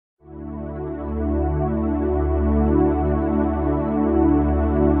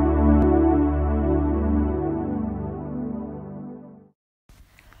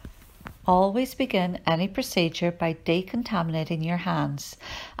Always begin any procedure by decontaminating your hands,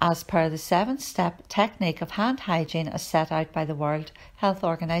 as per the 7-step technique of hand hygiene as set out by the World Health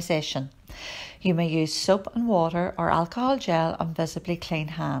Organization. You may use soap and water or alcohol gel on visibly clean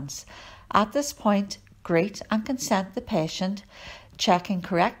hands. At this point, greet and consent the patient, checking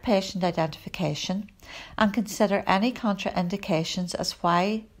correct patient identification, and consider any contraindications as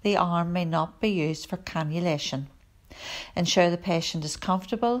why the arm may not be used for cannulation. Ensure the patient is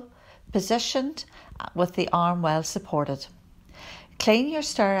comfortable, positioned with the arm well supported. Clean your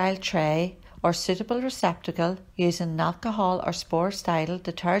sterile tray or suitable receptacle using an alcohol or spore-style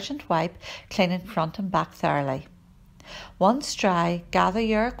detergent wipe, cleaning front and back thoroughly. Once dry, gather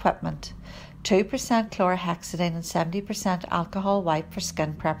your equipment. 2% chlorhexidine and 70% alcohol wipe for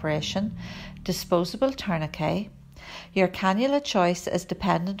skin preparation, disposable tourniquet. Your cannula choice is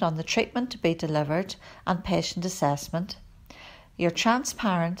dependent on the treatment to be delivered and patient assessment. Your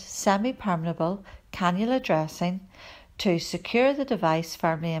transparent, semi-permeable cannula dressing to secure the device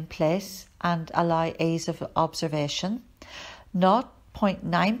firmly in place and allow ease of observation.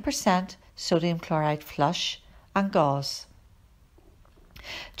 0.9% sodium chloride flush and gauze.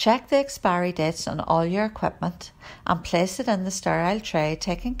 Check the expiry dates on all your equipment and place it in the sterile tray,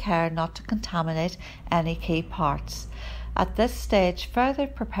 taking care not to contaminate any key parts. At this stage, further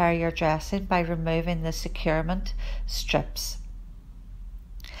prepare your dressing by removing the securement strips.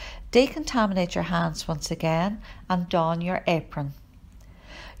 Decontaminate your hands once again and don your apron.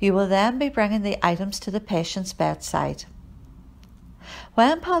 You will then be bringing the items to the patient's bedside.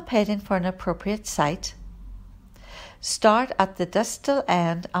 When palpating for an appropriate site, start at the distal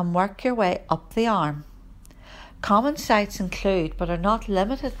end and work your way up the arm. Common sites include, but are not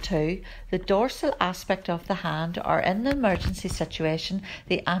limited to, the dorsal aspect of the hand or, in an emergency situation,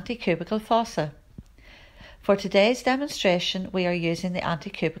 the antecubical fossa. For today's demonstration, we are using the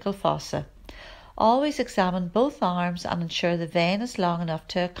antecubical fossa. Always examine both arms and ensure the vein is long enough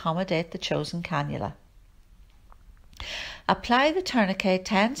to accommodate the chosen cannula. Apply the tourniquet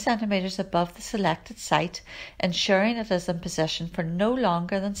 10 cm above the selected site, ensuring it is in position for no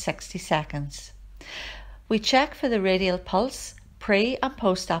longer than 60 seconds. We check for the radial pulse pre and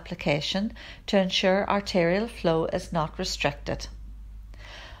post application to ensure arterial flow is not restricted.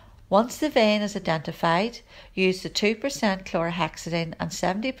 Once the vein is identified, use the 2% chlorhexidine and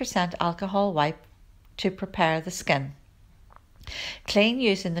 70% alcohol wipe to prepare the skin. Clean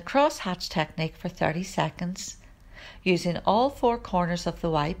using the cross-hatch technique for 30 seconds, using all 4 corners of the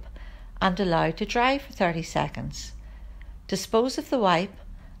wipe, and allow to dry for 30 seconds. Dispose of the wipe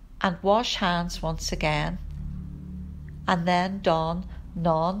and wash hands once again, and then don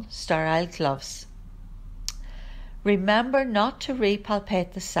non-sterile gloves. Remember not to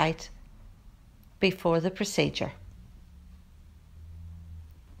repalpate the site before the procedure.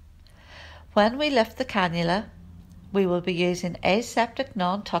 When we lift the cannula, we will be using aseptic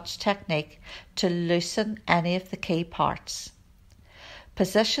non-touch technique to loosen any of the key parts.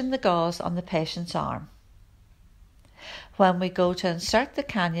 Position the gauze on the patient's arm. When we go to insert the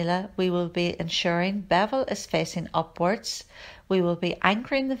cannula, we will be ensuring bevel is facing upwards. We will be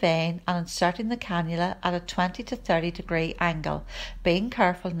anchoring the vein and inserting the cannula at a 20 to 30 degree angle, being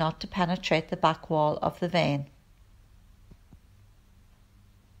careful not to penetrate the back wall of the vein.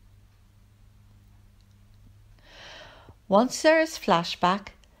 Once there is flashback,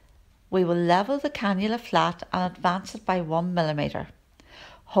 we will level the cannula flat and advance it by 1 mm.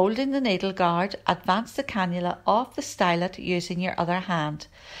 Holding the needle guard, advance the cannula off the stylet using your other hand.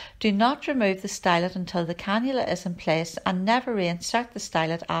 Do not remove the stylet until the cannula is in place, and never reinsert the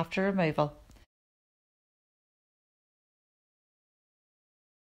stylet after removal.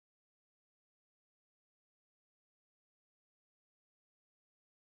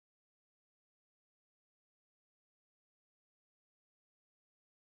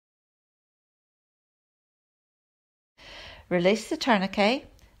 Release the tourniquet.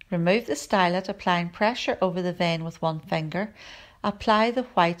 Remove the stylet, applying pressure over the vein with 1 finger. Apply the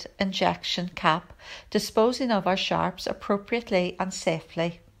white injection cap, disposing of our sharps appropriately and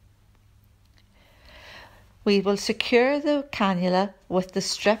safely. We will secure the cannula with the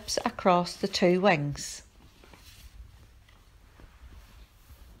strips across the 2 wings.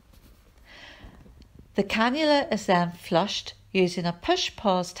 The cannula is then flushed using a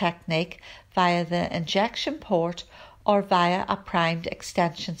push-pause technique via the injection port or via a primed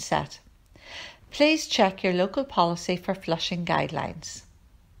extension set. Please check your local policy for flushing guidelines.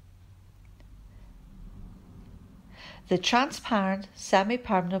 The transparent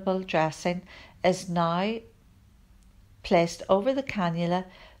semi-permeable dressing is now placed over the cannula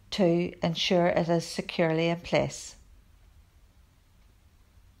to ensure it is securely in place.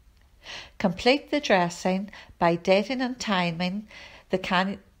 Complete the dressing by dating and timing the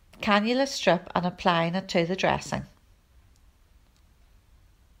cannula strip and applying it to the dressing.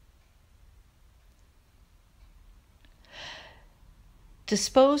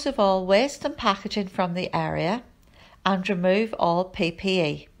 Dispose of all waste and packaging from the area and remove all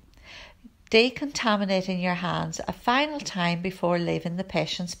PPE, decontaminating your hands a final time before leaving the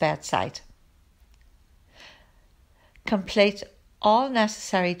patient's bedside. Complete all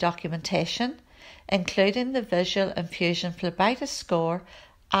necessary documentation, including the visual infusion phlebitis score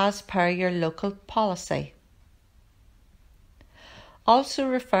as per your local policy. Also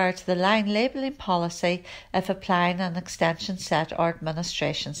refer to the line labelling policy if applying an extension set or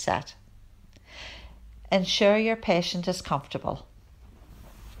administration set. Ensure your patient is comfortable.